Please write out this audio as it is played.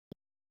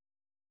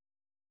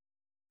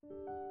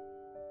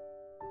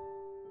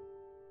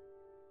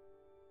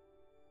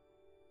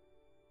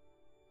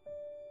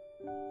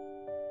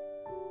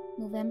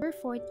November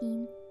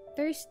 14,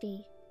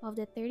 Thursday of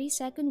the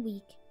 32nd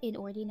week in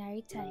Ordinary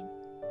Time.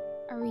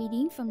 A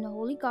reading from the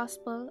Holy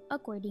Gospel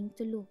according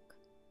to Luke.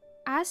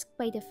 Asked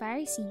by the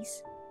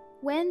Pharisees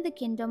when the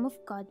kingdom of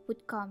God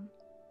would come,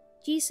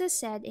 Jesus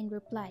said in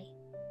reply,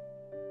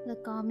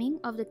 "The coming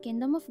of the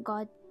kingdom of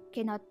God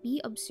cannot be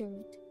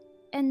observed,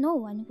 and no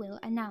one will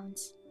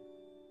announce,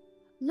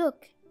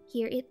 'Look,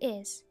 here it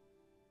is,'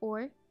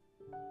 or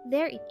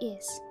 'There it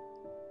is.'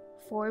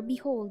 For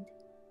behold,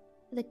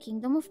 the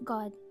kingdom of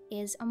God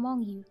is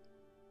among you."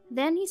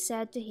 Then he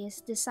said to his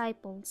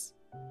disciples,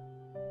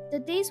 "The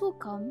days will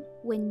come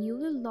when you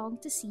will long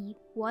to see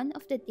one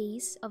of the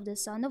days of the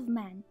Son of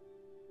Man,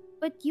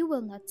 but you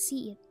will not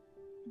see it.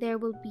 There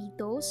will be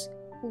those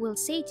who will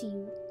say to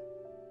you,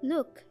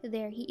 'Look,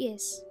 there he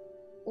is,'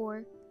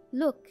 or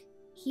 'Look,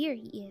 here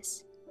he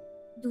is.'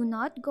 Do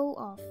not go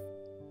off.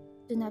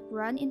 Do not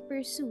run in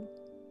pursuit.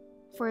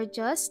 For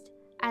just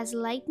as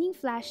lightning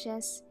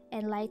flashes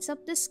and lights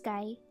up the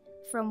sky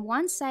from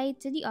one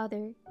side to the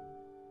other,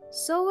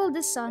 so will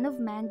the Son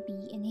of Man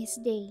be in his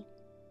day.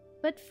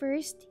 But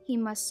first he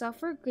must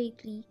suffer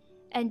greatly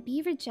and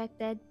be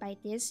rejected by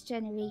this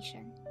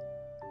generation."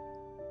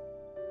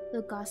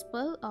 The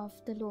Gospel of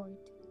the Lord.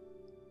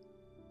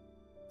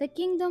 The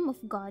kingdom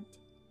of God.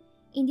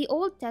 In the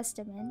Old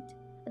Testament,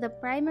 the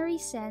primary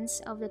sense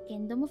of the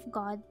kingdom of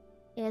God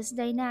is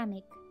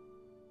dynamic,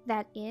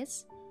 that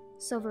is,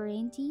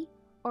 sovereignty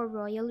or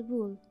royal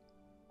rule.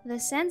 The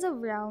sense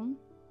of realm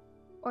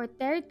or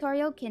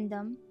territorial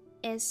kingdom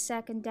is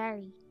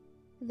secondary.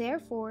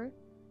 Therefore,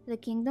 the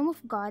kingdom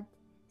of God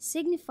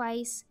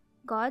signifies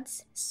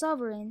God's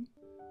sovereign,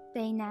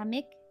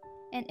 dynamic,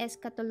 and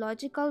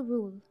eschatological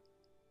rule.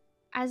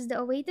 As the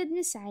awaited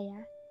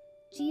Messiah,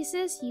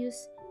 Jesus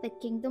used the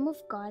kingdom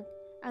of God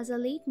as a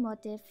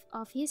leitmotif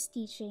of his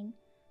teaching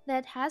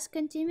that has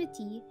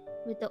continuity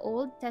with the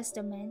Old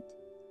Testament,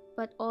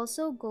 but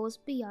also goes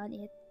beyond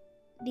it.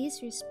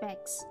 These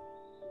respects.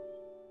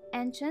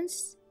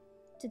 Entrance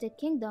to the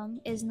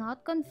kingdom is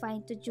not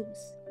confined to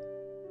Jews.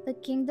 The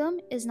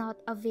kingdom is not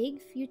a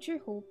vague future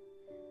hope,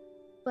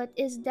 but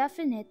is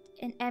definite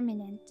and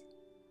imminent,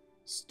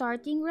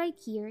 starting right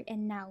here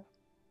and now.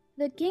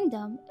 The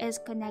kingdom is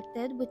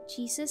connected with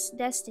Jesus'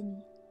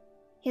 destiny,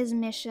 his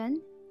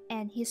mission,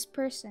 and his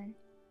person.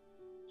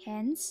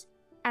 Hence,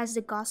 as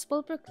the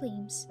gospel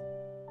proclaims,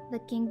 the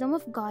kingdom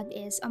of God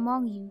is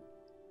among you.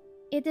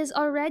 It is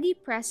already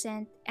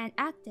present and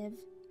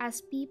active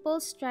as people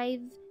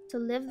strive to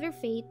live their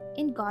faith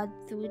in God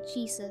through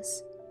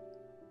Jesus.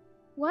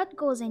 What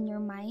goes in your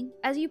mind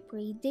as you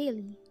pray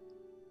daily?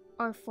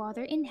 Our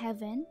Father in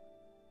heaven,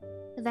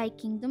 thy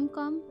kingdom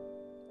come?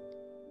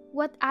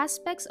 What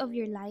aspects of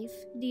your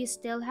life do you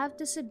still have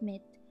to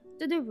submit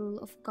to the rule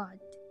of God?